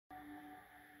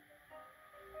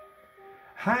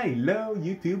Hello,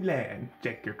 YouTube land.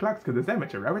 Check your clocks because it's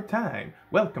amateur hour time.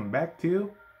 Welcome back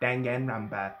to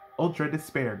Danganronpa, Ultra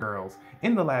Despair Girls.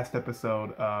 In the last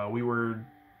episode, we were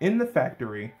in the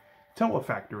factory, Toa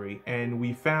Factory, and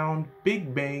we found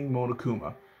Big Bang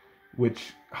Monokuma,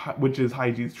 which is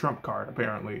Haiji's trump card,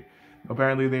 apparently.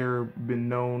 Apparently they're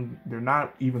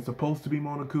not even supposed to be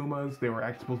Monokumas. They were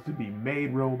actually supposed to be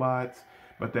maid robots,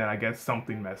 but then I guess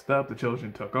something messed up. The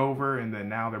children took over, and then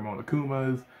now they're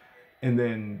Monokumas. And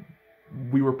then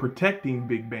we were protecting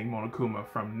Big Bang Monokuma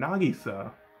from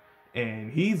Nagisa,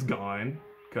 and he's gone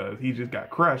because he just got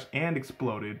crushed and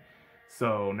exploded.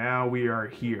 So now we are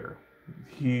here.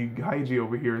 Haiji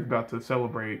over here is about to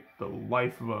celebrate the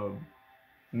life of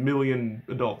a million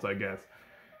adults, I guess,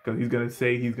 because he's gonna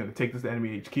say he's gonna take this to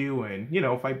enemy HQ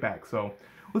and fight back. So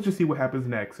let's just see what happens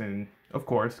next, and of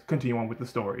course continue on with the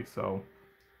story. So.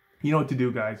 You know what to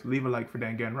do, guys. Leave a like for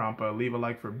Danganronpa. Leave a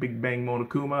like for Big Bang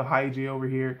Monokuma. Haiji over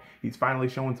here. He's finally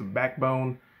showing some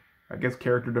backbone. I guess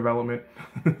character development.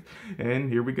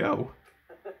 And here we go.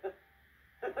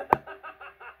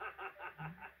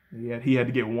 Yeah, he had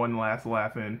to get one last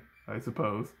laugh in, I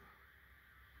suppose.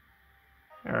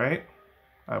 Alright.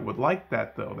 I would like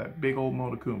that, though. That big old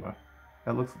Monokuma.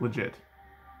 That looks legit.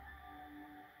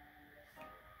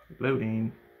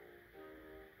 Loading.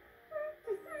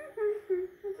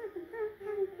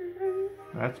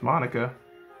 That's Monica.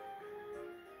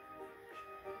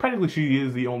 Practically she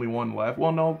is the only one left.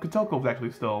 Well, no, Kotoko's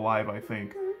actually still alive, I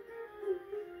think.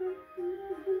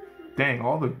 Dang,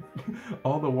 all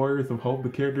the Warriors of Hope, the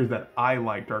characters that I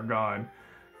liked are gone.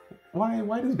 Why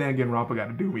does Danganronpa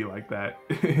gotta do me like that?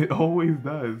 It always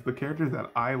does. The characters that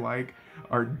I like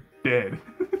are dead.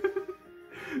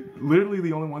 Literally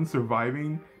the only one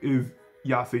surviving is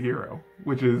Yasuhiro,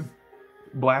 which is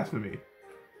blasphemy.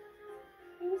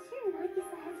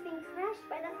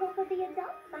 The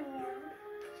adults by now,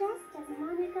 just as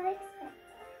Monica expected.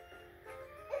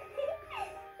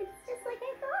 It's just like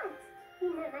I thought. He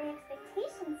met my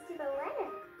expectations to the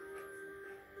letter.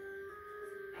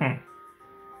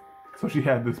 So she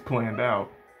had this planned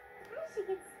out. I should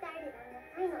get started on the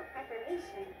final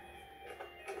preparations.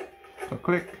 So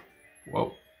click.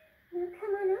 Whoa. Now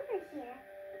come on over here.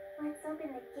 Let's open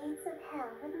the gates of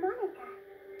hell with Monica.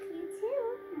 You too,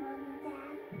 Mom and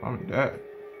Dad. Mom and Dad.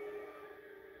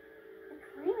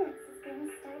 Climax is going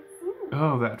to start soon.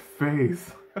 Oh, that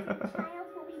face. The child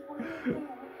will be born again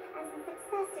as the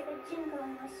successor to Junko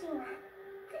and Moshima.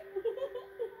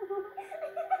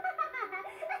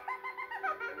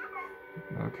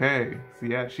 Okay. So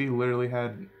yeah, she literally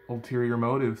had ulterior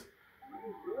motives.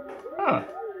 Huh.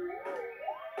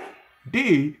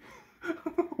 D?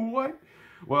 What?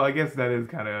 Well, I guess that is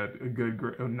kind of a good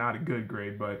grade. Not a good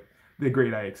grade, but the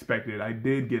grade I expected. I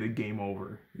did get a game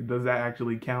over. Does that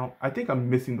actually count? I think I'm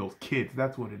missing those kids.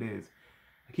 That's what it is.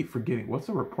 I keep forgetting. What's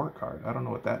a report card? I don't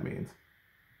know what that means.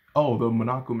 Oh, the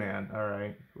Monaco Man. All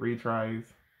right.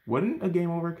 Retries. Wouldn't a game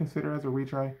over consider as a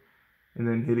retry? And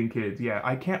then hitting kids. Yeah,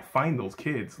 I can't find those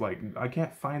kids. Like, I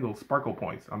can't find those sparkle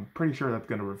points. I'm pretty sure that's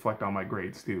going to reflect on my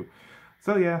grades, too.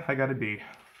 So, yeah, I got a D.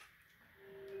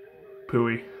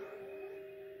 Pooey.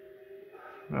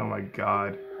 Oh, my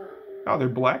God. Oh, they're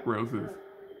black roses.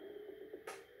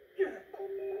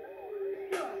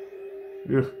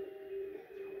 Ugh.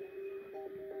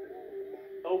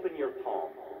 Open your palm.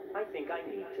 I think I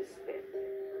need to spit.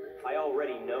 I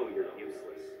already know you're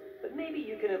useless, but maybe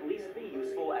you can at least be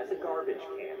useful as a garbage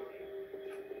can.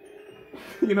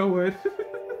 You know what?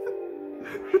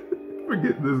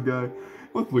 Forget this guy.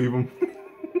 Let's leave him.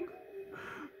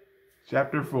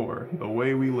 Chapter 4, The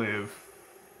Way We Live.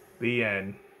 The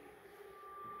end.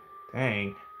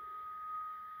 Dang.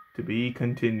 To be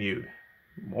continued.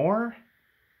 More?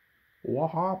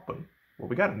 What happened? Well,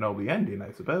 we gotta know the ending,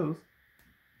 I suppose.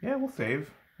 Yeah, we'll save,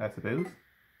 I suppose.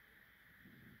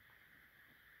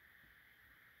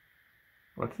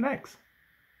 What's next?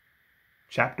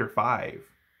 Chapter 5.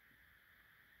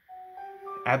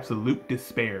 Absolute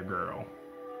Despair Girl.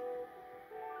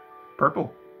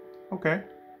 Purple. Okay.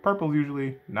 Purple's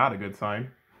usually not a good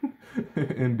sign.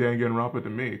 In Danganronpa to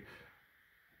me.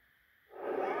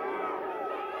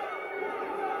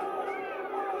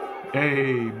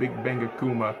 Hey, Big Bang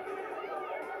Akuma.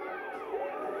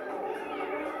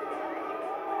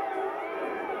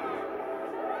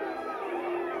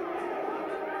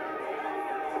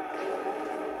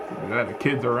 Yeah, the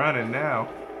kids are running now.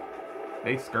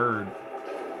 They scared.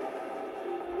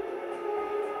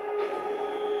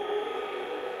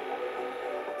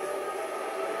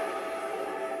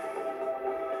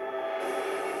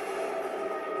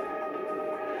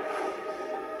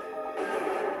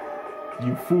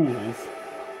 You fools.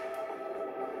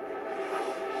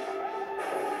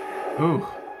 Ooh.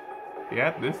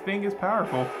 Yeah, this thing is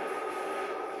powerful.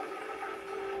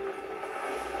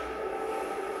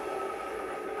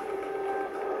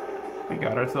 We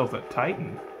got ourselves a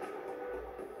Titan.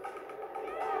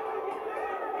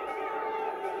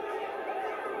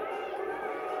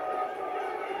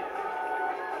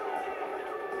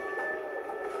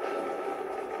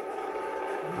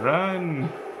 Run!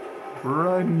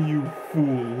 Run, you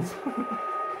fools!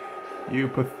 You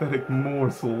pathetic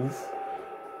morsels.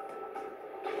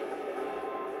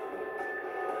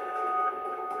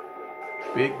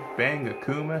 Big Bang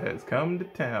Akuma has come to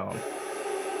town.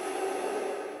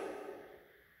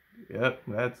 Yep,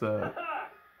 that's Did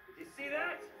you see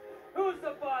that? Who's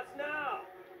the boss now?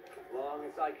 As long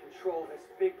as I control this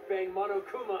Big Bang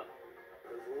Monokuma,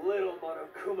 those little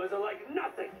Monokumas are like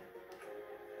nothing.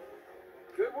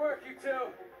 Good work, you two.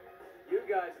 You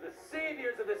guys are the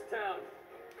saviors of this town.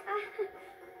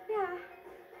 Yeah.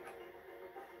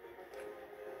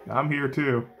 I'm here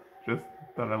too. Just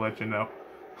thought I'd let you know.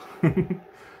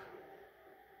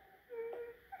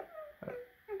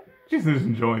 She's just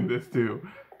enjoying this too.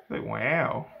 Like,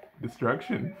 wow,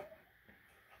 destruction.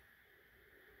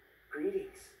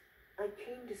 Greetings. I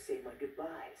came to say my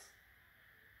goodbyes.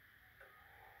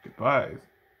 Goodbyes.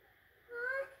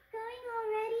 Aw, going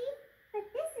already? But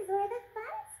this is where the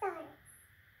fun starts.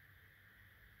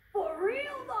 For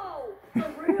real though, the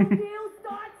real deal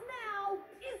starts now.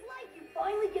 It's like you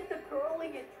finally get the girl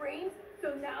in your dreams,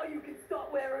 so now you can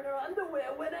start wearing her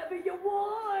underwear whenever you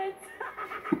want.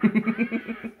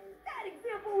 That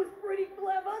example was pretty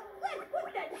clever. Let's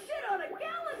put that shit on a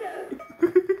calendar.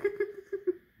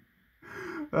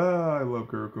 Oh, I love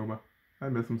Kurokuma. I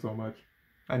miss him so much.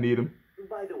 I need him.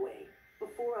 By the way,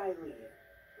 before I leave,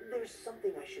 there's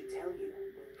something I should tell you.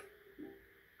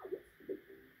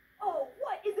 Oh,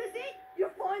 what? Is this it?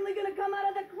 You're finally gonna come out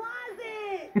of the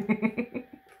closet.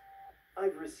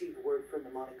 I've received word from the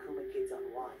Monokuma kids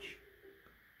on watch.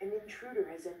 An intruder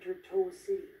has entered Toa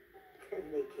City, and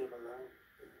they came alone.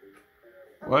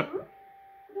 What?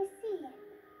 I see.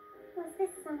 Was this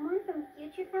someone from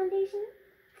Future Foundation?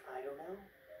 I don't know,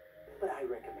 but I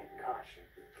recommend caution.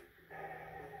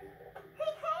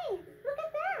 Hey, look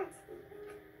at that!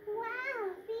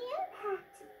 Wow, the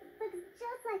impact! Looks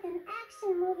just like an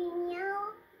action movie,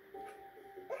 meow.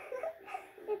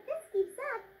 If this keeps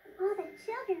up, all the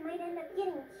children might end up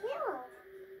getting killed.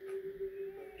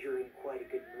 You're in quite a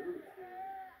good mood,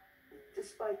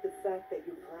 despite the fact that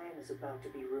your plan is about to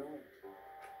be ruined.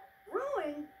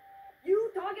 Ruin?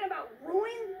 You talking about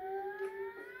ruin?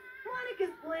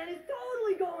 Monica's plan is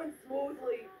totally going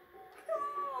smoothly.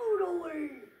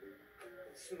 Totally.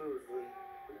 Smoothly?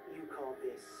 You call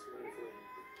this smoothly?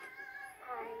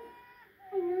 Sorry.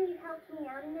 I know you helped me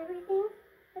out and everything,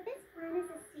 but this plan is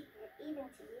a secret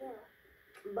even to you.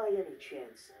 By any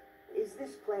chance, is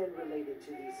this plan related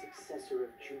to the successor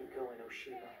of Junko and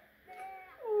Oshima?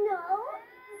 No!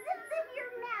 Zip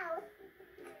your mouth!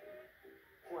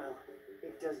 Well,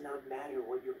 it does not matter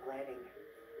what you're planning.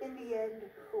 In the end,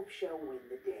 hope shall win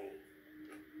the day.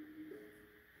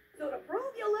 So to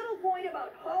prove your little point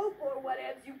about hope or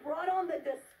whatevs, you brought on the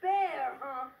despair,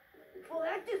 huh? Well,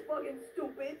 that's just fucking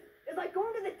stupid. It's like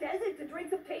going to the desert to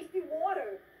drink some tasty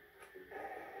water.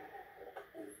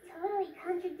 It's totally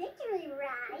contradictory,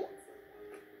 right?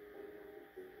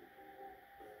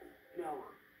 No,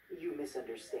 you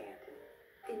misunderstand.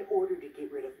 In order to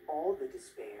get rid of all the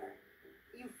despair,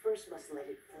 you first must let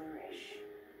it flourish.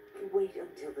 Wait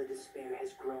until the despair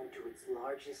has grown to its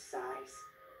largest size,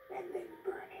 and then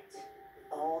burn it,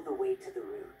 all the way to the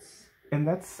roots. And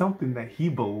that's something that he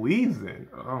believes in.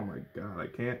 Oh my god, I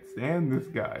can't stand this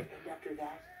guy. And after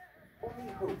that,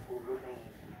 only hope will remain.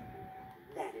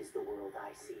 That is the world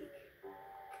I seek.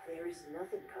 There is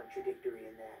nothing contradictory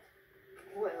in that.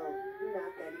 Well,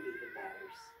 not that it even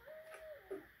matters.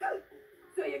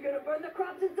 So you're gonna burn the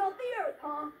crops and salt the earth,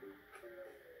 huh?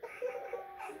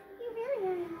 You really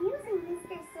are amusing,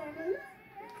 Mr. Servant.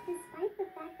 Despite the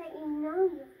fact that you know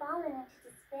you've fallen into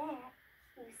despair,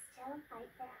 you still fight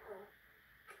for hope.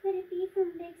 Could it be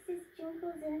from Big Sis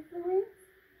Junko's influence?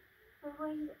 Or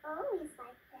were you always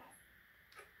like this?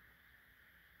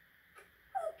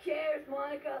 Who cares,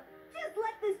 Monica? Just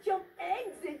let this jump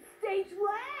exit stage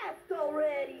left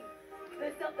already.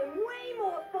 There's something way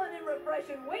more fun and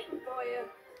refreshing waiting for you.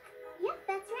 Yep,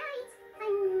 that's right.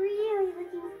 I'm really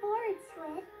looking forward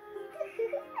to it.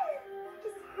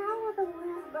 Just how will the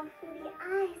world look through the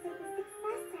eyes of the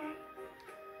successor?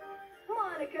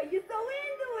 Monica, you're so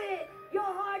into it. Your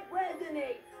heart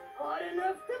resonates. Hot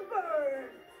enough to burn.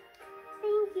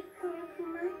 Thank you,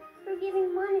 Kurokuma, for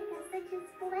giving Monica such a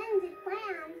splendid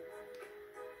plan.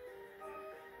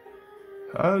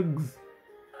 Hugs.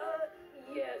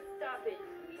 Yeah, stop it.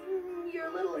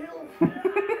 Your little hill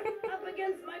up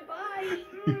against my body.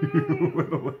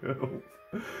 Little hills.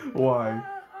 Why?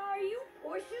 Are you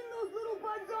pushing those little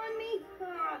buds on me?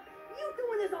 You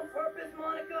doing this on purpose,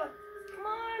 Monica?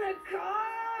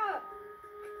 Monica!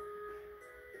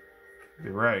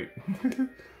 You're right.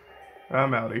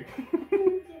 I'm outie. Thank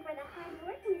you for the hard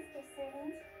work, Mr.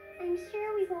 Servant. I'm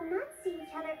sure we will not see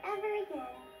each other ever again.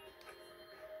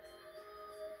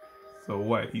 So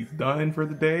what? He's done for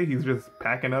the day? He's just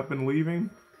packing up and leaving?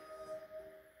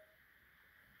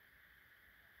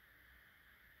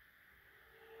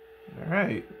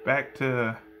 Alright, back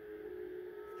to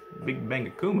Big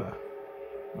Bang Akuma.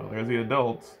 Well, there's the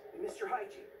adults. Mr.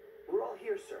 Haiji, we're all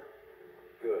here, sir.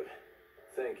 Good.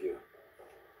 Thank you.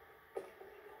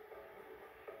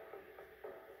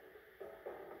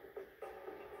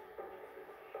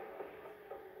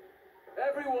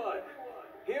 Everyone,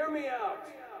 hear me out.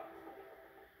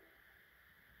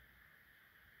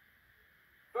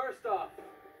 First off,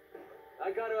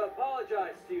 I gotta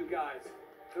apologize to you guys.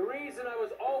 The reason I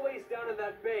was always down in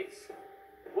that base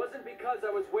wasn't because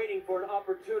I was waiting for an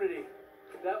opportunity.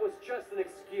 That was just an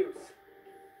excuse.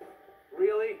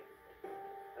 Really?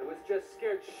 I was just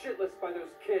scared shitless by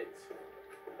those kids.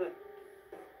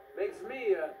 Makes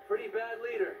me a pretty bad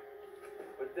leader.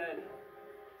 But then,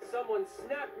 someone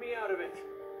snapped me out of it.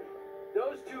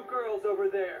 Those two girls over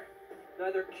there,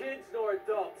 neither kids nor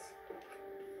adults.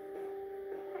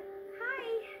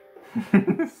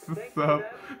 Thanks to them,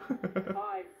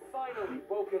 I've finally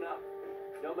woken up.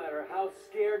 No matter how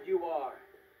scared you are,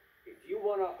 if you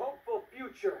want a hopeful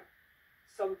future,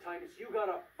 sometimes you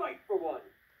gotta fight for one.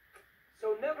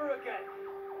 So never again,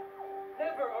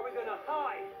 never are we gonna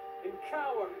hide and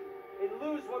cower and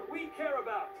lose what we care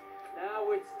about.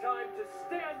 Now it's time to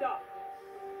stand up.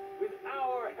 With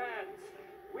our hands,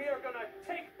 we are gonna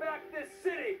take back this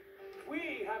city.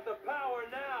 We have the power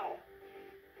now.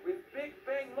 With Big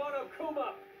Bang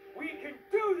Monokuma, we can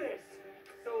do this!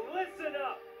 So listen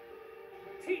up!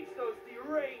 Teach those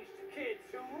deranged kids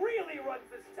who really runs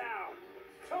this town!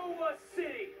 Towa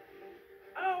City!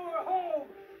 Our home!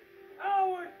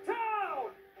 Our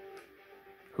town!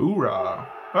 Hoorah!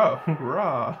 Oh,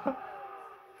 hoorah!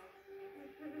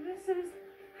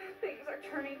 Things are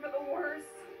turning for the worst.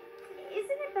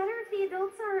 Isn't it better if the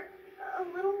adults are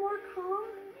a little more calm?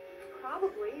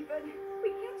 Probably, but we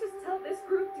can't just tell this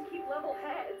group to keep level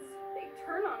heads. They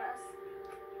turn on us.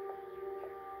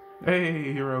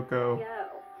 Hey, Hiroko.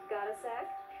 Yo, got a sec?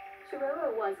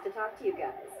 Shiroro wants to talk to you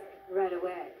guys. Right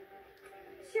away.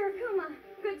 Shirakuma,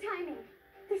 good timing.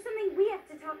 There's something we have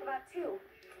to talk about too.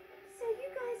 So you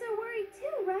guys are worried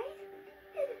too, right?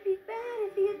 It'd be bad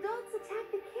if the adults attack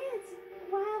the kids,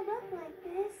 riled up like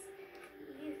this.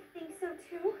 You think so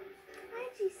too?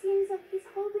 Haiji seems like he's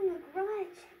holding a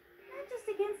grudge. Not just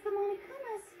against the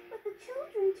Monokumas, but the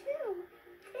children too.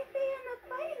 If they end up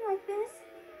fighting like this,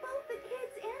 both the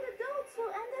kids and adults will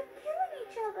end up killing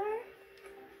each other.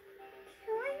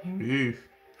 Killing? Eesh.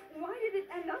 Why did it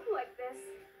end up like this?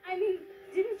 I mean,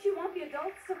 didn't you want the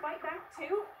adults to fight back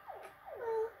too?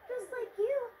 Well, just like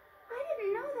you, I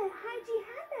didn't know that Haiji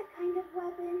had that kind of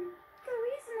weapon. The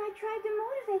reason I tried to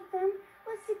motivate them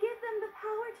was to give them the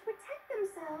power to protect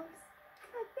themselves.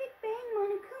 But Big Bang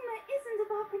Monokuma isn't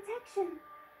about protection.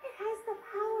 It has the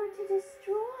power to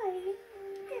destroy.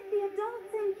 If the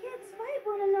adults and kids fight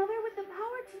one another with the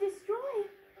power to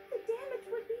destroy, the damage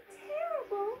would be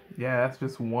terrible. Yeah, that's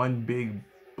just one big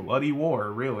bloody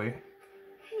war, really.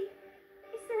 Hey,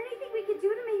 is there anything we could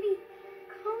do to maybe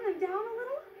calm them down a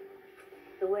little?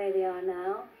 The way they are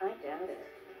now, I doubt it.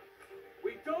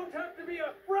 We don't have to be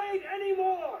afraid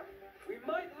anymore! We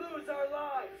might lose our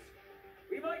lives.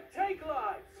 We might take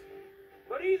lives.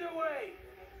 But either way,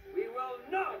 we will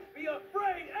not be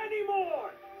afraid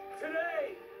anymore!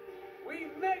 Today, we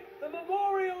make the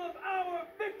memorial of our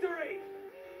victory!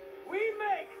 We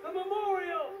make the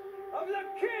memorial of the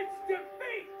kids'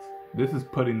 defeat! This is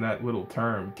putting that little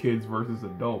term, kids versus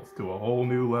adults, to a whole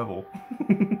new level.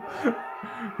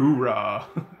 Hoorah!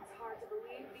 It's hard to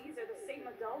believe these are the same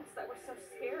adults that were so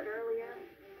scared earlier.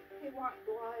 They want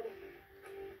blood.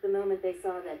 The moment they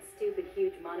saw that stupid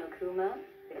huge Monokuma,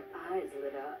 their eyes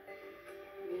lit up.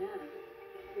 Yeah,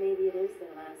 maybe it is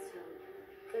their last hope.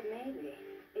 But maybe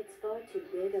it's far too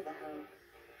big of a hope.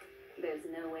 There's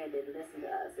no way they'd listen to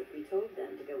us if we told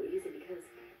them to go easy because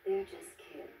they're just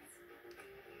kids.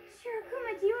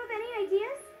 Shirakuma, do you have any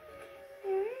ideas?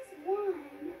 There is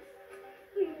one.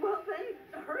 Well then,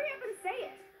 hurry up and say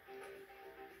it.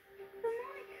 The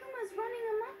Monokumas running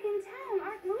amok in town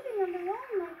aren't moving on their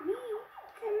own like me.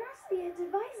 There must be a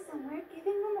device somewhere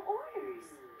giving them orders.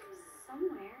 Somewhere.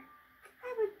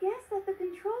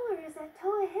 headquarters at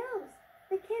Toa Hills,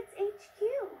 the kids' HQ.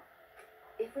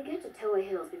 If we get to Toa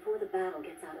Hills before the battle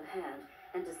gets out of hand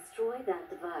and destroy that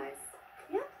device...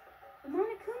 Yep, the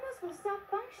Monokumas will stop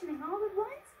functioning all at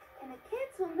once, and the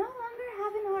kids will no longer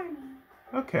have an army.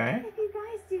 Okay. If you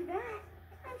guys do that,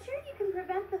 I'm sure you can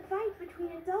prevent the fight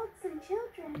between adults and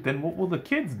children. Then what will the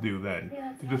kids do then?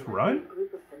 Yeah, To just run? A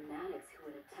group of fanatics who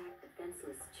would attack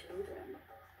defenseless children.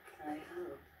 I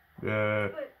hope.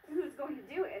 But who's going to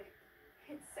do it?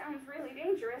 It sounds really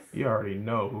dangerous. You already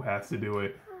know who has to do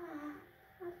it.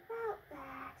 About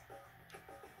that.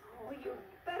 Oh, you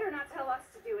better not tell us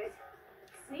to do it.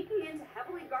 Sneaking into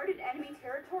heavily guarded enemy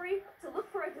territory to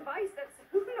look for a device that's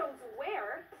who knows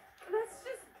where, that's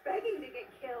just begging to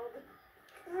get killed.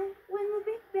 But when the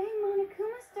Big Bang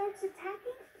Monokuma starts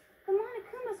attacking, the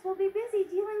Monokumas will be busy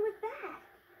dealing with that.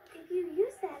 If you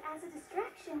use that as a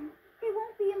distraction, it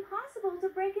won't be impossible to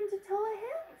break into Toa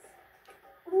Hills.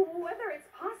 Whether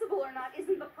it's possible or not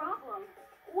isn't the problem.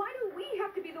 Why do we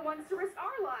have to be the ones to risk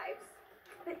our lives?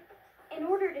 But in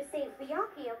order to save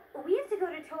Byakuya, we have to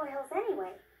go to Toa Hills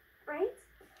anyway, right?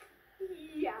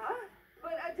 Yeah,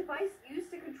 but a device used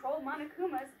to control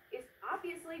Monokumas is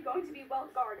obviously going to be well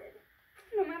guarded.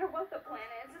 No matter what the plan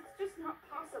is, it's just not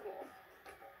possible.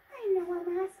 I know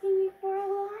I'm asking you for a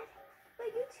lot,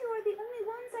 but you two are the only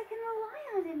ones I can rely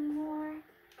on anymore.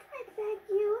 I beg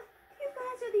you, you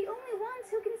guys are the only ones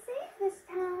who can save this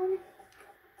town.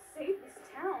 Save this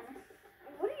town?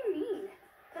 What do you mean?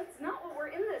 That's not what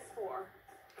we're in this for.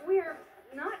 We're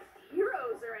not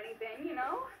heroes or anything, you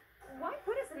know? Why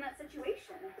put us in that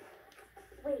situation?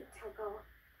 Wait, Toko.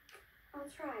 I'll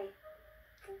try.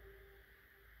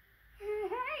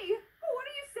 Hey, what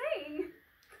are you saying?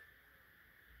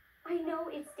 I know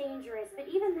it's dangerous, but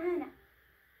even then,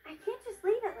 I can't just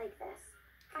leave it like this.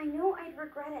 I know I'd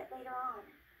regret it later on.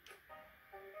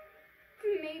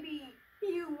 Maybe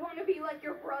you want to be like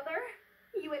your brother?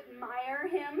 You admire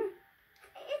him?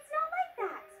 It's not like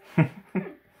that.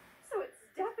 So it's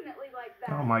definitely like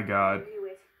that. Oh my god. I knew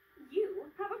it. You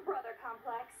have a brother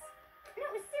complex. No,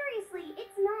 seriously,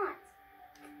 it's not.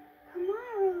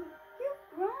 Kamaru, you've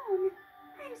grown.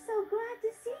 I'm so glad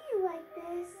to see you like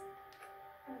this.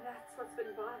 That's what's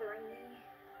been bothering me.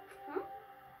 Huh?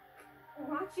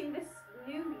 Watching this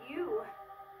new you.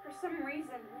 For some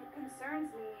reason, it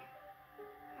concerns me.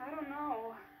 I don't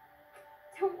know.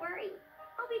 Don't worry,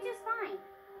 I'll be just fine.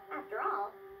 After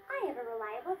all, I have a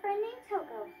reliable friend named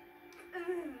Toko.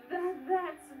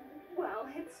 Well,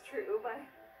 it's true, but...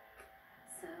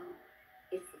 So,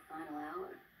 it's the final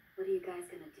hour. What are you guys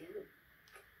gonna do?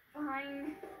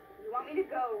 Fine. You want me to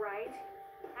go, right?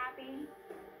 Happy?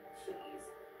 Jeez,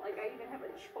 like I even have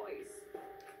a choice.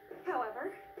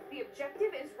 However, the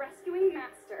objective is rescuing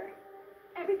Master.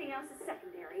 Everything else is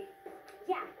secondary.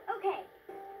 Yeah, okay.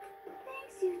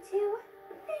 Thanks, you two.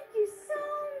 Thank you so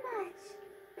much.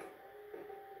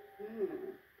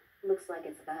 Looks like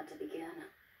it's about to begin.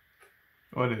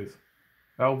 What is?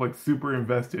 I was like super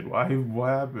invested. Why? What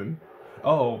happened?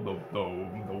 Oh,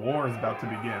 the war is about to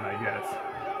begin, I guess.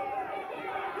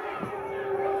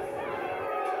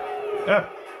 Ah,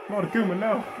 Monokuma,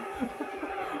 no.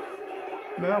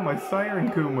 Now my Siren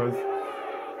Kumas.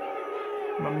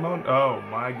 Oh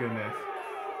my goodness.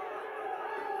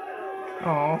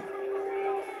 Oh.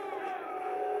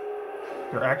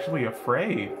 They're actually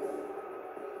afraid.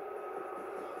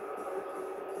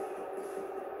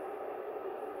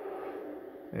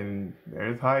 And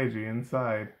there's Haiji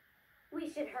inside. We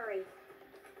should hurry.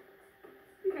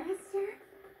 Master,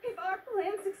 if our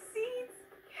plan succeeds,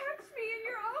 catch me in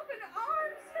your open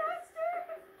arms,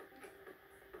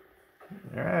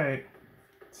 Master! Alright.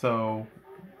 So,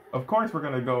 of course we're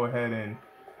gonna go ahead and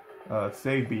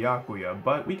save Byakuya,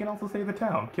 but we can also save the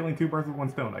town. Killing two birds with one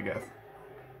stone, I guess.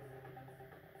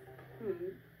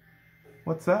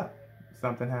 What's up?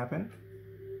 Something happened?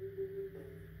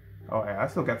 Oh, I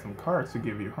still got some cards to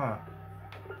give you, huh?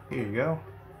 Here you go.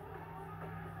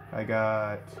 I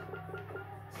got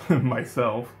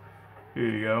myself. Here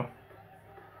you go.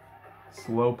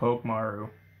 Slowpoke Maru.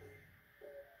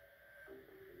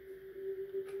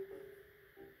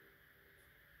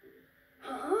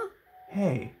 Huh?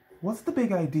 Hey, what's the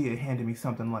big idea handing me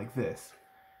something like this?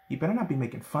 You better not be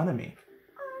making fun of me.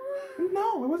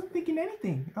 No, I wasn't thinking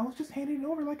anything. I was just handing it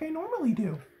over like I normally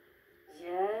do.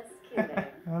 Just kidding.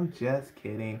 I'm just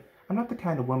kidding. I'm not the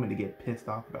kind of woman to get pissed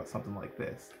off about something like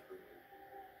this.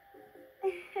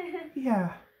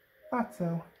 Yeah, thought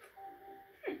so.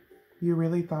 You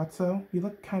really thought so? You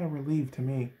look kind of relieved to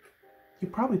me. You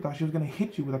probably thought she was going to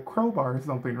hit you with a crowbar or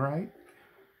something, right?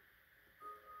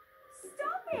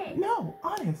 Stop it! No,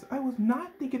 honest, I was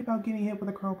not thinking about getting hit with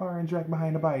a crowbar and dragged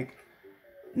behind a bike.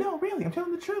 No, really, I'm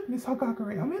telling the truth, Miss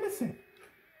Hagakure. I'm innocent.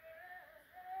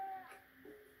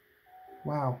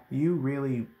 Wow, you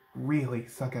really, really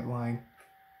suck at lying.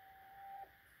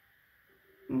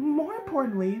 More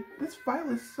importantly, this file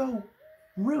is so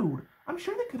rude. I'm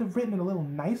sure they could have written it a little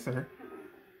nicer.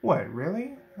 What,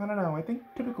 really? I don't know. I think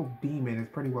typical demon is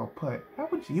pretty well put. How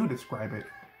would you describe it?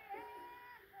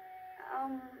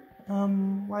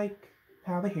 Like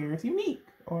how the hair is unique,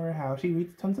 or how she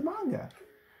reads tons of manga,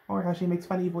 or how she makes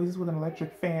funny voices with an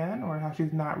electric fan, or how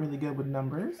she's not really good with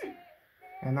numbers.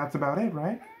 And that's about it,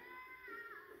 right?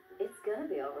 It's gonna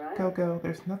be alright. Coco,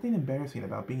 there's nothing embarrassing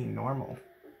about being normal.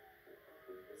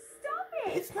 Stop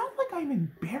it! It's not like I'm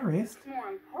embarrassed.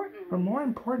 More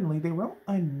importantly, they wrote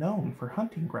unknown for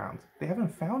hunting grounds. They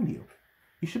haven't found you.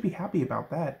 You should be happy about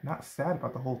that, not sad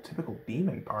about the whole typical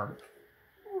demon part.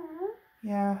 Aww.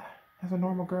 Yeah, as a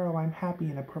normal girl, I'm happy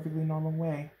in a perfectly normal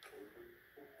way.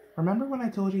 Remember when I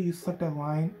told you sucked at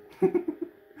lying?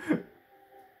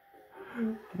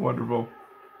 Wonderful.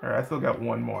 Alright, I still got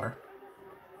one more.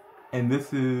 And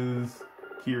this is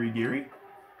Kirigiri.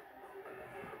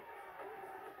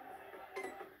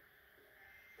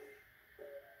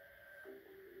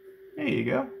 There you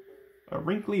go. A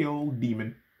wrinkly old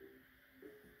demon.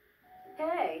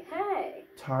 Hey, hey!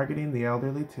 Targeting the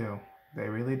elderly too. They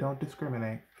really don't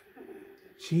discriminate.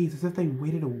 Jeez, as if they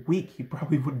waited a week, he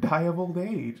probably would die of old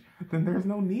age. Then there's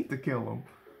no need to kill him.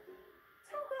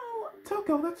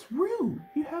 Toko, that's rude.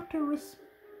 You have to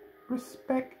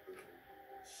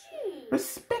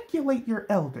speculate your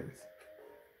elders.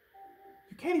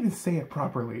 You can't even say it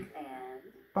properly. And?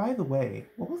 By the way,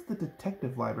 what was the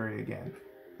detective library again?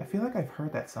 I feel like I've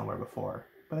heard that somewhere before,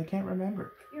 but I can't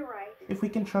remember. You're right. If we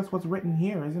can trust what's written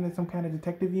here, isn't it some kind of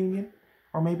detective union?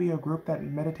 Or maybe a group that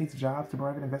meditates jobs to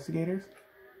private investigators?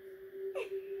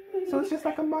 So it's just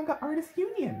like a manga artist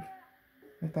union.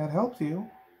 If that helps you.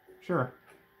 Sure.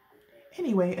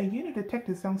 Anyway, a unit of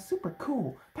detectives sounds super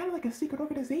cool. Kind of like a secret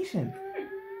organization.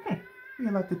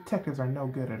 Real life detectives are no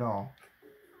good at all.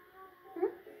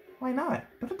 Why not?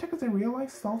 Don't detectives in real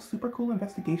life solve super cool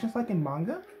investigations like in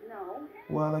manga? No.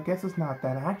 Well, I guess it's not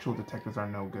that actual detectives are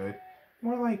no good.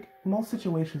 More like, most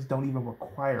situations don't even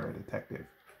require a detective.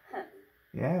 Huh.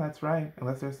 Yeah, that's right.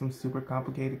 Unless there's some super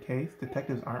complicated case,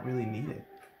 detectives aren't really needed.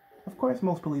 Of course,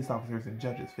 most police officers and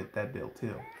judges fit that bill,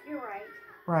 too. You're right.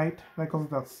 Right, that goes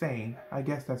without saying. I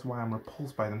guess that's why I'm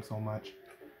repulsed by them so much.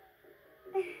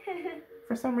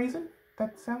 For some reason,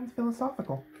 that sounds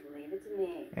philosophical. Leave it to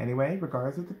me. Anyway,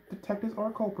 regardless of the detectives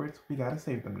or culprits, we gotta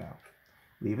save them now.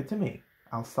 Leave it to me.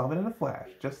 I'll solve it in a flash,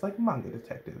 just like manga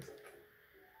detectives.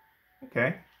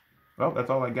 Okay. Well, that's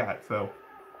all I got, so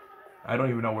I don't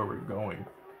even know where we're going.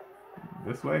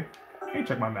 This way? Let me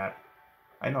check my map.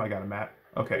 I know I got a map.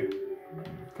 Okay.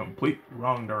 Complete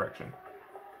wrong direction.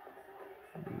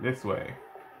 This way.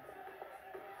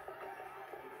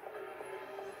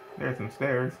 There's some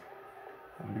stairs.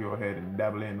 Let me go ahead and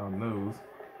dabble in on those.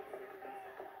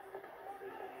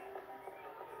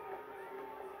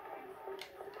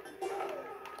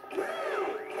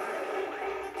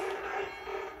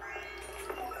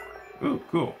 Ooh,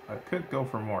 cool. I could go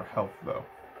for more health, though.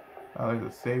 Oh,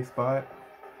 there's a safe spot.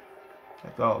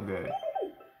 That's all good.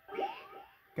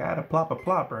 Gotta plop a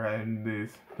plopper in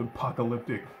this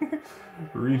apocalyptic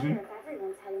region. If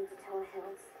everyone's heading to Tall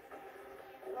Hills.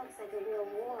 It looks like a real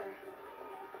war.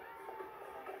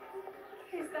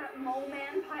 Is that mole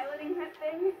man piloting that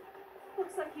thing?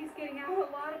 Looks like he's getting out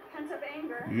a lot of pent-up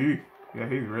anger. Eek. Yeah,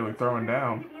 he's really throwing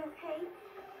down. Going to be okay?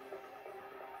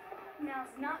 Now's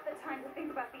not the time to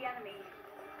think about the enemy.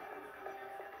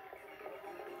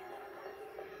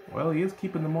 Well, he is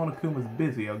keeping the Monokumas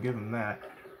busy, I'll give him that.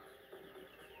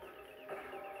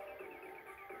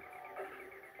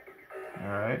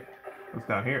 Alright. What's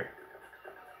down here?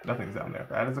 Nothing's down there.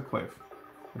 That is a cliff.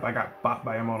 If I got bopped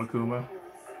by a Monokuma.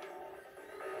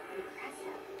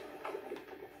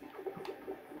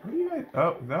 What are you guys?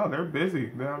 Oh, no, they're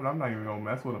busy. I'm not even gonna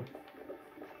mess with them.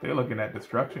 They're looking at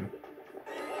destruction.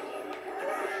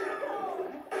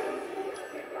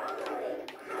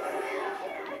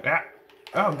 Ah!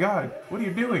 Oh God! What are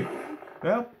you doing?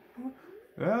 Help!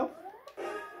 Help!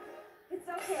 It's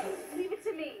okay. Leave it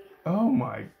to me. Oh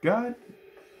my God!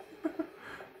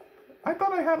 I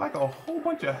thought I had like a whole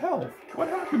bunch of health. What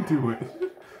happened to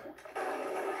it?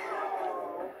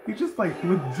 He just like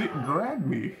legit grabbed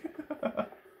me.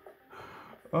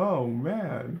 Oh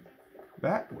man,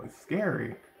 that was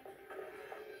scary.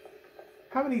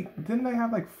 How many? Didn't I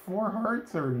have like 4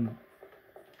 hearts or?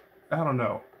 I don't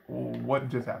know. What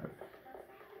just happened?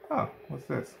 Oh, what's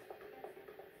this?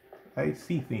 I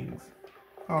see things.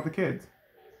 Oh, the kids.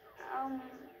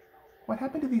 What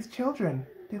happened to these children?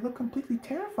 They look completely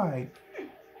terrified.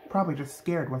 Probably just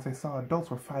scared once they saw adults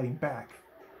were fighting back.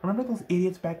 Remember those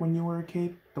idiots back when you were a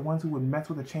kid? The ones who would mess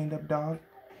with a chained up dog?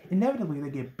 Inevitably they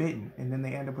get bitten and then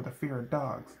they end up with a fear of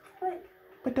dogs.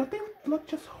 But don't they look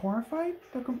just horrified?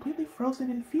 They're completely frozen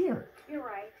in fear. You're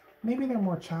right. Maybe they're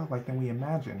more childlike than we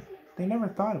imagined. They never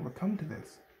thought it would come to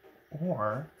this.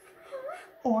 Or,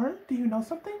 do you know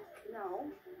something?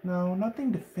 No. No,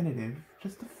 nothing definitive,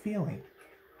 just a feeling.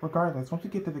 Regardless, once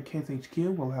we get to the kids' HQ,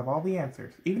 we'll have all the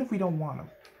answers, even if we don't want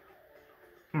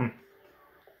them.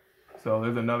 So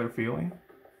there's another feeling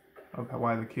of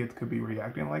why the kids could be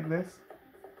reacting like this.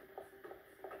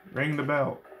 Ring the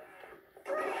bell.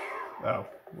 Oh,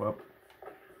 well.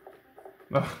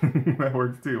 That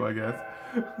works too, I guess.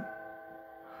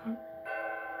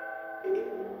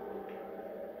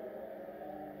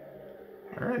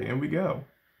 Alright, in we go.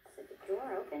 So the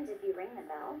door opens if you ring the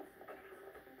bell?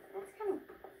 That's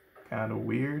kind of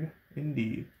weird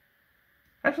indeed.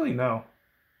 Actually, no.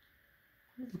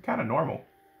 It's kind of normal.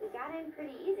 We got in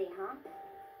pretty easy, huh?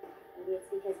 Maybe it's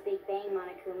because Big Bang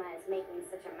Monokuma is making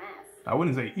such a mess. I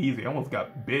wouldn't say easy. I almost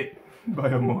got bit by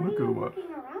a What are you Monokuma.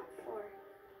 looking around for?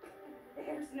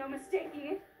 There's no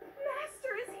mistaking it.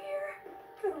 Master is here.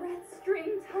 The red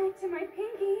string tied to my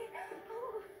pinky.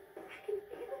 Oh, I can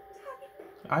feel it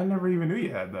tugging. I never even knew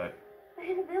you had that. But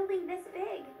in a building this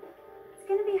big, it's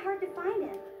gonna be hard to find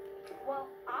him. Well,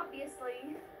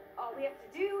 obviously, all we have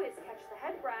to do is catch the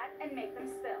head brat and make them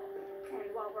spill.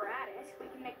 And while we're at it, we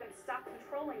can make them stop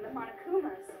controlling the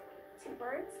Monokumas. 2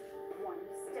 birds, 1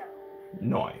 stone.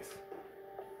 Nice.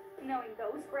 Knowing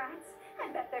those brats,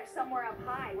 I bet they're somewhere up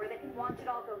high where they can watch it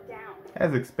all go down.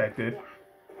 As expected. Yeah,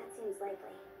 that seems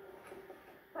likely.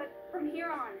 But from here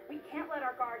on, we can't let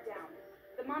our guard down.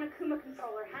 The Monokuma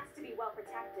controller has to be well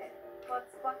protected.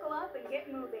 Let's buckle up and get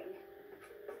moving.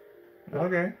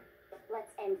 Okay.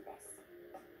 Let's end this.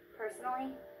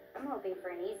 Personally, I'm hoping for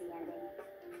an easy ending.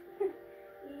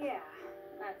 Yeah,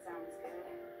 that sounds good.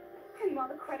 And while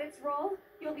the credits roll,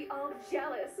 you'll be all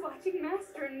jealous watching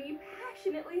Master and me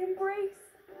passionately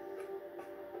embrace.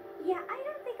 Yeah, I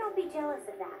don't think I'll be jealous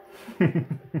of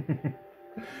that.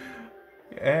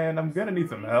 And I'm gonna need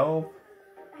some help.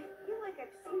 I feel like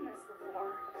I've seen this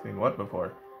before. Seen what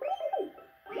before?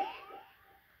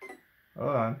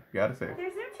 Hold on, gotta save.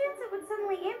 There's no chance it would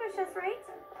suddenly ambush us, right?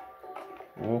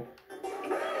 Whoa.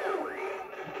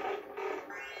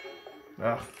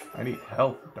 Ugh, I need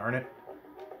help, darn it.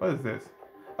 What is this?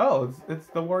 Oh, it's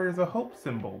the Warriors of Hope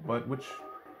symbol, but which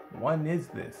one is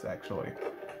this, actually?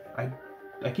 I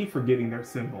keep forgetting their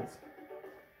symbols.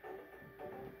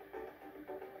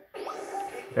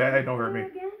 Hey, don't hurt me.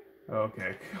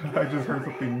 Okay, I just heard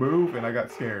something move and I got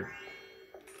scared.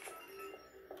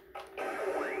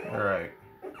 Alright.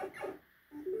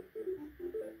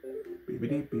 What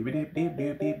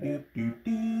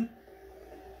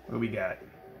do we got?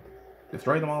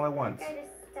 Destroy them all at once. I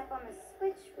just step on the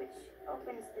switch, which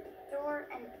opens the door,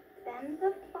 and then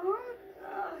the bomb?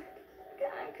 Ugh,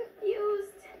 God, I'm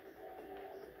confused.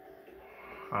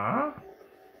 Huh?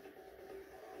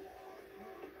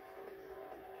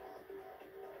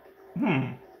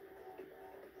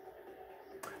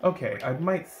 Okay, I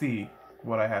might see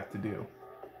what I have to do.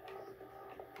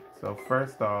 So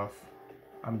first off,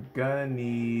 I'm gonna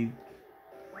need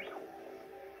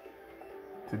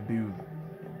to do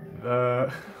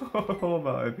the... Hold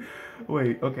on.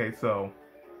 Wait, okay, so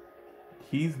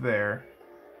he's there.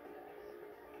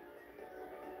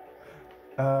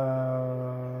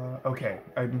 Okay,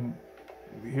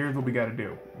 here's what we gotta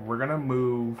do. We're gonna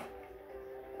move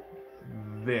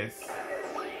this.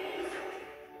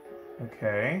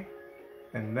 Okay.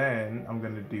 And then I'm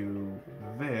gonna do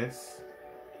this.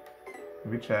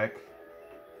 Let me check.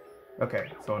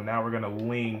 Okay, so now we're gonna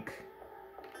link.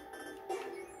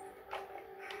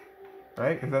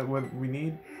 Right? Is that what we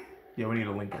need? Yeah, we need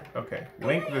a linker. Okay,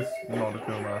 link this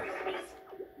Monokuma.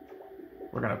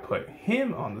 We're gonna put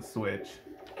him on the switch.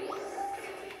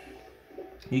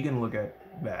 He can look at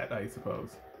that, I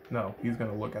suppose. No, he's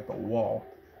gonna look at the wall.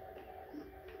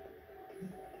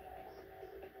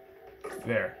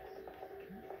 There.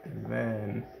 And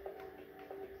then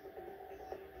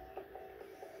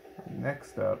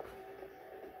next up,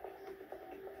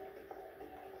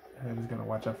 I'm just gonna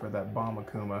watch out for that bomb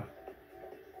Akuma.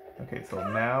 Okay, so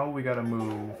now we gotta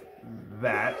move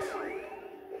that.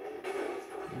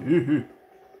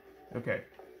 Okay.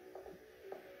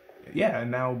 Yeah,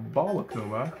 and now Ball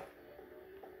Akuma.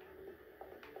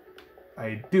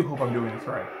 I do hope I'm doing this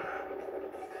right.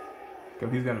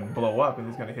 Because he's gonna blow up and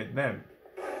he's gonna hit them.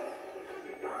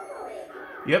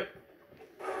 Yep.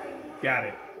 Got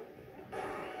it.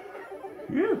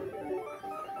 Whew.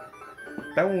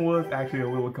 That one was actually a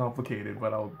little complicated,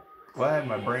 but I was glad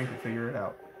my brain could figure it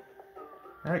out.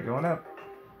 Alright, going up.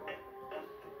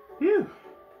 Phew.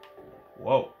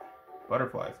 Whoa.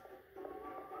 Butterflies.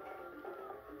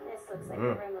 This looks like the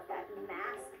room with that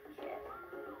mask kit.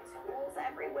 Tools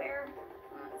everywhere.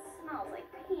 Oh, it smells like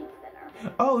paint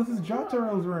thinner. Oh, this is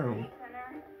Jotaro's room. Paint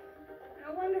thinner.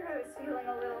 No wonder I was feeling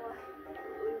a little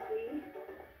loopy.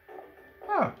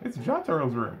 Ah, it's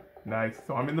Jotaro's room. Nice.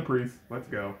 So I'm in the priest. Let's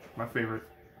go. My favorite.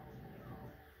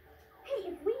 Hey,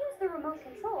 if we use the remote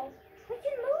control, we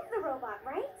can move the robot,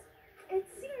 right? It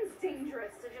seems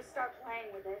dangerous to just start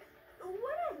playing with it.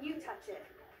 Why don't you touch it?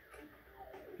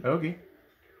 Okay.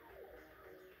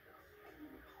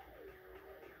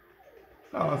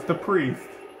 Oh, it's the priest.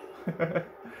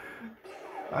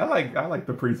 I like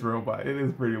the priest robot. It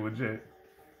is pretty legit.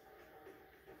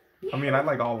 I mean, I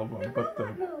like all of them, but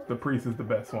the priest is the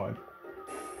best one.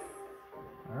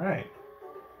 All right.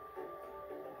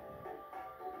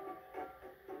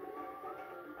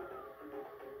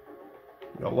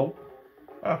 YOLO.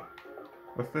 Oh,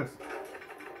 what's this?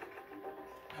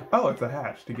 Oh, it's a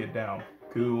hatch to get down.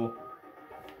 Cool.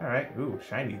 All right. Ooh,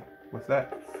 shiny. What's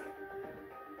that?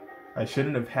 I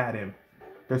shouldn't have had him.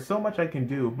 There's so much I can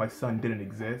do if my son didn't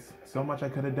exist. So much I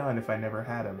could have done if I never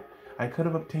had him. I could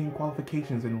have obtained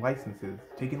qualifications and licenses,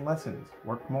 taken lessons,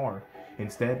 worked more.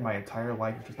 Instead, my entire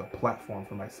life is just a platform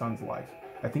for my son's life.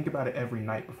 I think about it every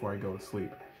night before I go to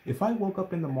sleep. If I woke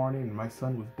up in the morning and my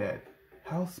son was dead,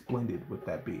 how splendid would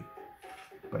that be?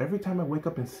 But every time I wake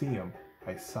up and see him,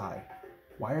 I sigh.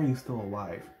 Why are you still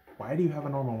alive? Why do you have a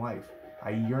normal life?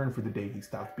 I yearn for the day he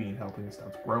stops being healthy and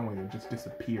stops growing and just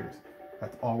disappears.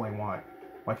 That's all I want.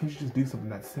 Why can't you just do something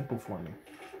that simple for me?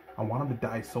 I want him to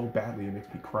die so badly it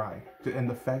makes me cry. And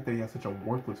the fact that he has such a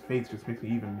worthless face just makes me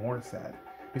even more sad.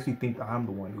 Makes me think that I'm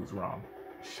the one who's wrong.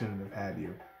 I shouldn't have had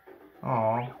you.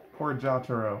 Aw, poor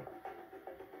Jotaro.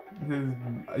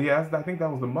 Yeah, I think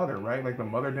that was the mother, right? Like the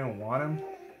mother didn't want him.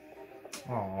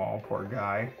 Aw, poor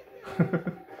guy.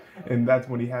 And that's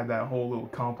when he had that whole little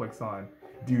complex on.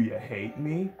 Do you hate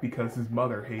me? Because his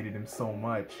mother hated him so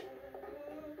much.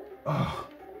 Ugh,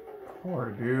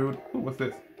 poor dude. Ooh, what's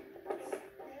this?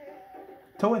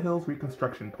 Toa Hills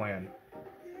Reconstruction Plan.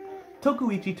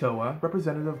 Tokuichi Toa,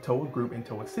 representative of Toa Group in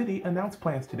Toa City, announced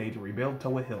plans today to rebuild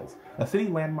Toa Hills, a city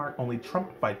landmark only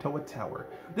trumped by Toa Tower.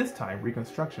 This time,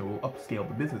 reconstruction will upscale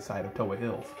the business side of Toa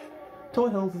Hills. Toa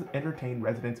Hills has entertained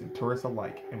residents and tourists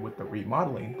alike, and with the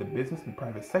remodeling, the business and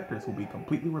private sectors will be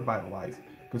completely revitalized.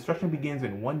 Construction begins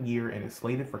in 1 year and is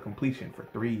slated for completion for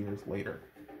 3 years later.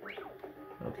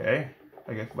 Okay,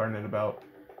 I guess learning about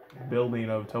building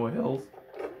of Toa Hills.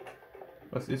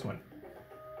 What's this one?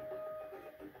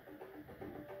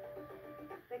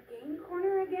 The game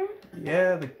corner again?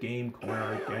 Yeah, the game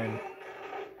corner again.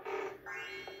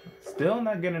 Still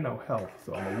not getting no health,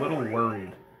 so I'm a little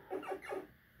worried.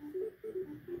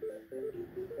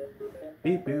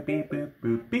 Beep boop beep boop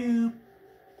boop boop.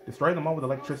 Destroy them all with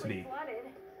electricity. Flooded.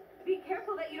 Be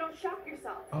careful that you don't shock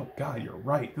yourself. Oh god, you're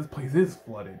right. This place is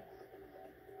flooded.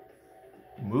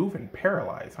 Move and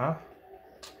paralyze, huh?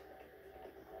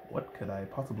 What could I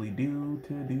possibly do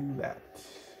to do that?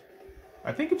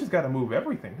 I think you just gotta move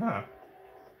everything, huh?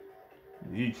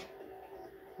 Yeesh.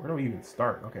 Where do we even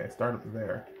start? Okay, start up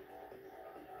there.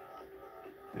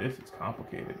 This is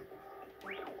complicated.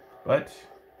 But,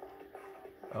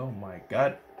 oh my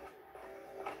god.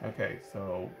 Okay,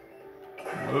 so,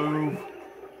 move.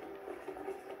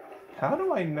 How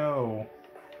do I know?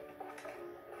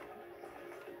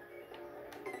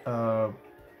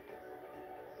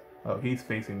 Oh, he's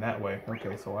facing that way.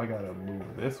 Okay, so I gotta move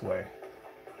this way.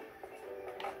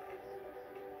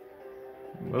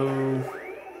 Move.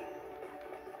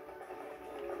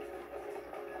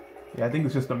 Yeah, I think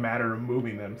it's just a matter of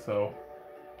moving them, so.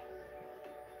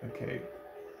 Okay.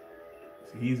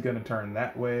 So he's gonna turn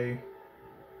that way.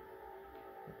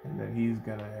 And then he's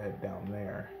gonna head down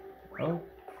there. Oh,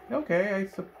 okay, I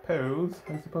suppose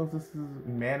this is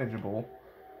manageable.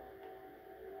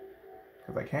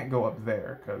 Because I can't go up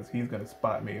there, because he's going to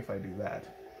spot me if I do that.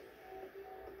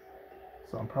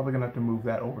 So I'm probably going to have to move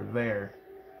that over there.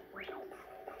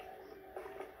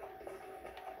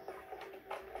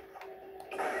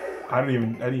 I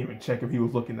didn't even check if he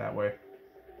was looking that way.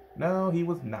 No, he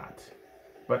was not.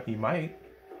 But he might.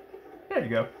 There you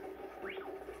go.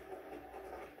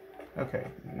 Okay,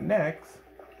 next.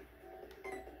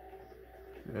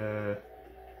 I'm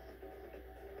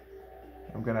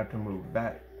going to have to move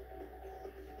that.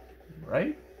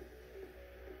 Right?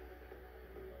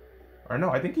 Or no,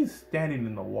 I think he's standing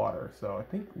in the water, so I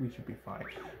think we should be fine.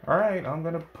 Alright, I'm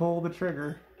gonna pull the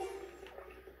trigger.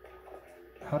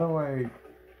 How do I...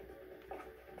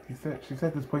 She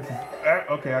said this place is...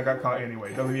 okay, I got caught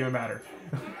anyway. It doesn't even matter.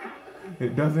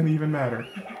 It doesn't even matter.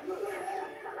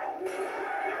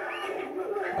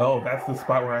 Oh, that's the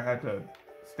spot where I had to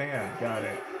stand. Got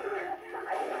it.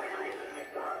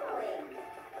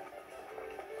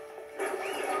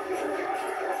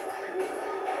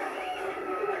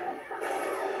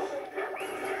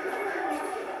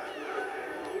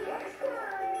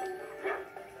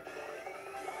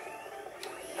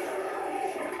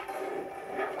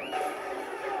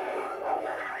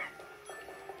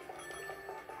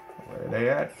 Where are they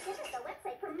at?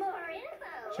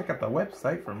 Check out the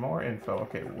website for more info.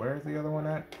 Okay, where's the other one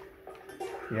at?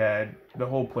 Yeah, the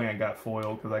whole plan got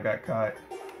foiled because I got caught.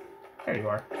 There you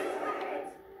are.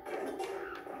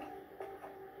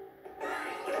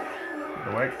 Get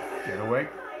away. Get away.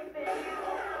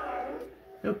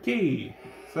 Okay,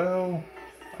 so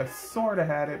I sort of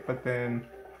had it, but then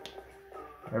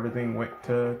everything went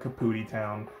to Kapootie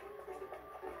Town.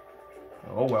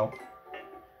 Oh well.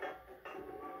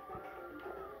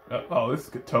 Oh, this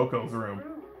is Toko's room. Does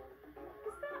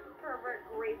that pervert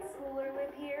grade schooler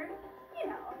live here? You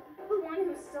know, the one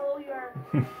who stole your...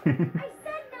 I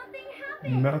said nothing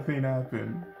happened! Nothing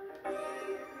happened.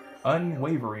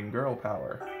 Unwavering girl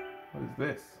power. What is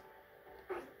this?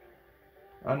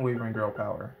 Unwavering girl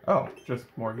power. Oh, just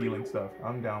more healing stuff.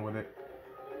 I'm down with it.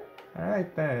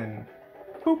 Alright then.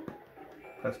 Boop.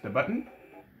 Press the button.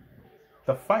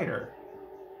 The fighter.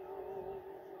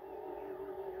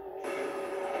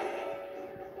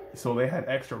 So they had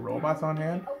extra robots on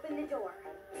hand? Open the door.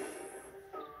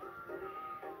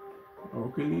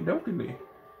 Okey dokey.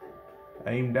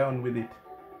 I'm down with it.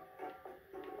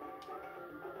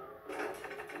 There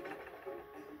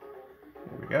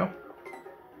we go.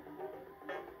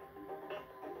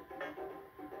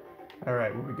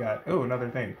 Alright, what we got? Oh, another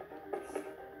thing.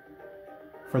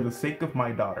 For the sake of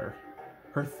my daughter.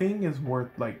 Her thing is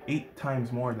worth like 8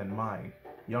 times more than mine.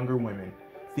 Younger women.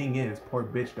 Thing is, poor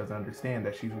bitch doesn't understand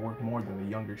that she's worth more than the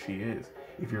younger she is.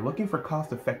 If you're looking for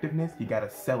cost effectiveness, you gotta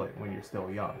sell it when you're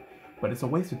still young. But it's a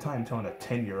waste of time telling a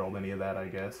 10-year-old any of that, I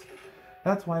guess.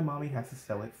 That's why mommy has to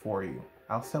sell it for you.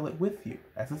 I'll sell it with you,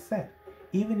 as a set.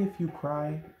 Even if you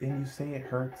cry and you say it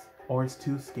hurts or it's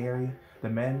too scary, the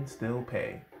men still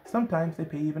pay. Sometimes they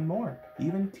pay even more.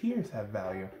 Even tears have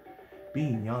value.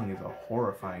 Being young is a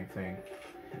horrifying thing.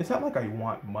 It's not like I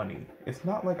want money. It's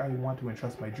not like I want to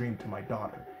entrust my dream to my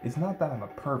daughter. It's not that I'm a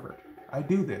pervert. I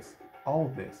do this, all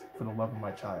of this, for the love of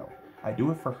my child. I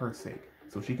do it for her sake,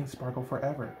 so she can sparkle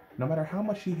forever. No matter how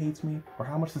much she hates me or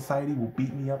how much society will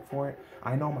beat me up for it,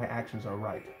 I know my actions are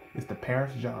right. It's the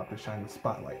parent's job to shine the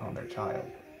spotlight on their child.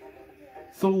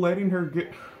 So letting her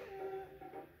get...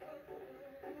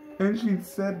 And she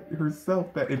said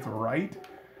herself that it's right?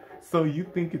 So you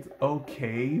think it's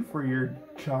okay for your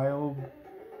child...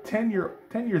 10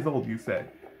 years old, you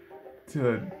said,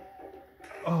 to...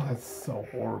 Oh, that's so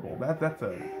horrible. That's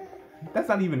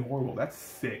not even horrible. That's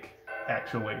sick,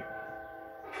 actually.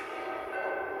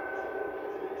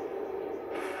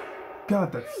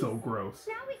 God, that's so gross.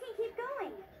 Now we can keep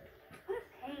going. What a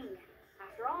pain.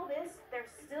 After all this, they're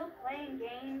still playing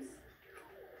games.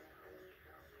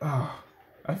 Ah,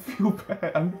 I feel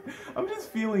bad. I'm just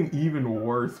feeling even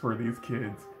worse for these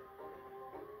kids.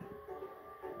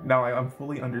 Now I'm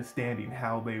fully understanding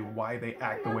why they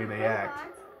act the way they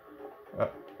act.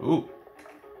 Ooh.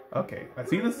 Okay, I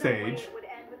see the sage. It would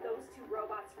end with those 2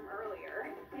 robots from earlier,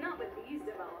 not with these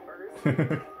developers.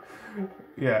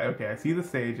 Yeah, okay, I see the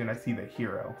sage and I see the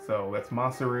hero. So that's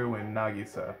Masaru and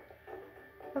Nagisa.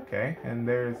 Okay, and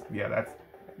there's, yeah, that's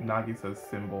Nagisa's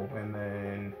symbol, and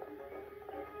then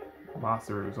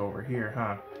Masaru's over here,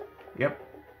 huh? Yep.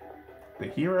 The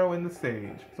hero and the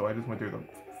sage. So I just went through the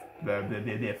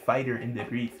fighter and the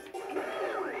priest.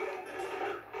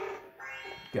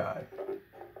 God.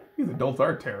 These adults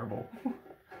are terrible.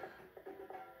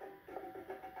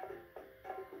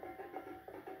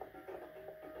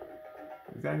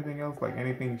 Is there anything else? Like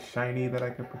anything shiny that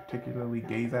I could particularly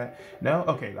gaze at? No?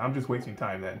 Okay, I'm just wasting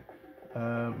time then.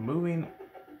 Moving...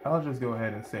 I'll just go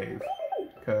ahead and save.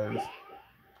 Because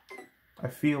I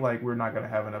feel like we're not going to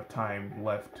have enough time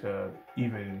left to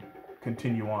even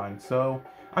continue on. So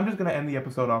I'm just going to end the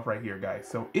episode off right here, guys.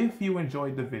 So if you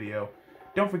enjoyed the video,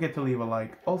 don't forget to leave a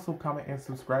like. Also comment and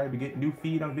subscribe to get new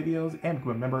feed on videos and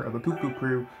become a member of the Cuckoo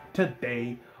Crew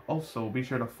today. Also be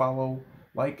sure to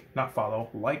like,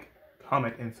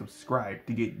 comment, and subscribe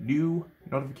to get new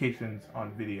notifications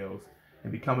on videos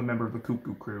and become a member of the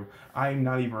Cuckoo Crew. I'm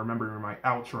not even remembering my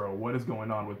outro. What is going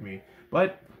on with me?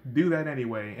 But do that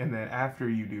anyway, and then after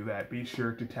you do that, be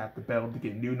sure to tap the bell to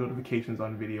get new notifications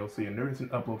on videos so you'll never miss an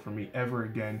upload from me ever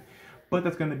again. But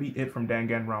that's going to be it from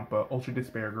Danganronpa Ultra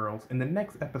Despair Girls. In the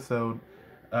next episode,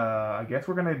 I guess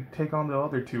we're going to take on the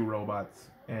other two robots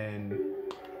and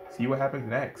see what happens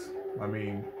next. I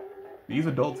mean, these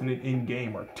adults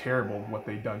in-game are terrible what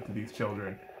they've done to these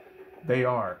children. They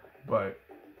are, but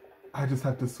I just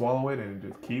have to swallow it and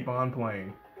just keep on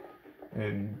playing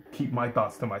and keep my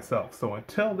thoughts to myself. So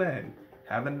until then,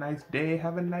 have a nice day,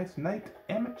 have a nice night.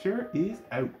 Amateur is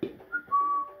out.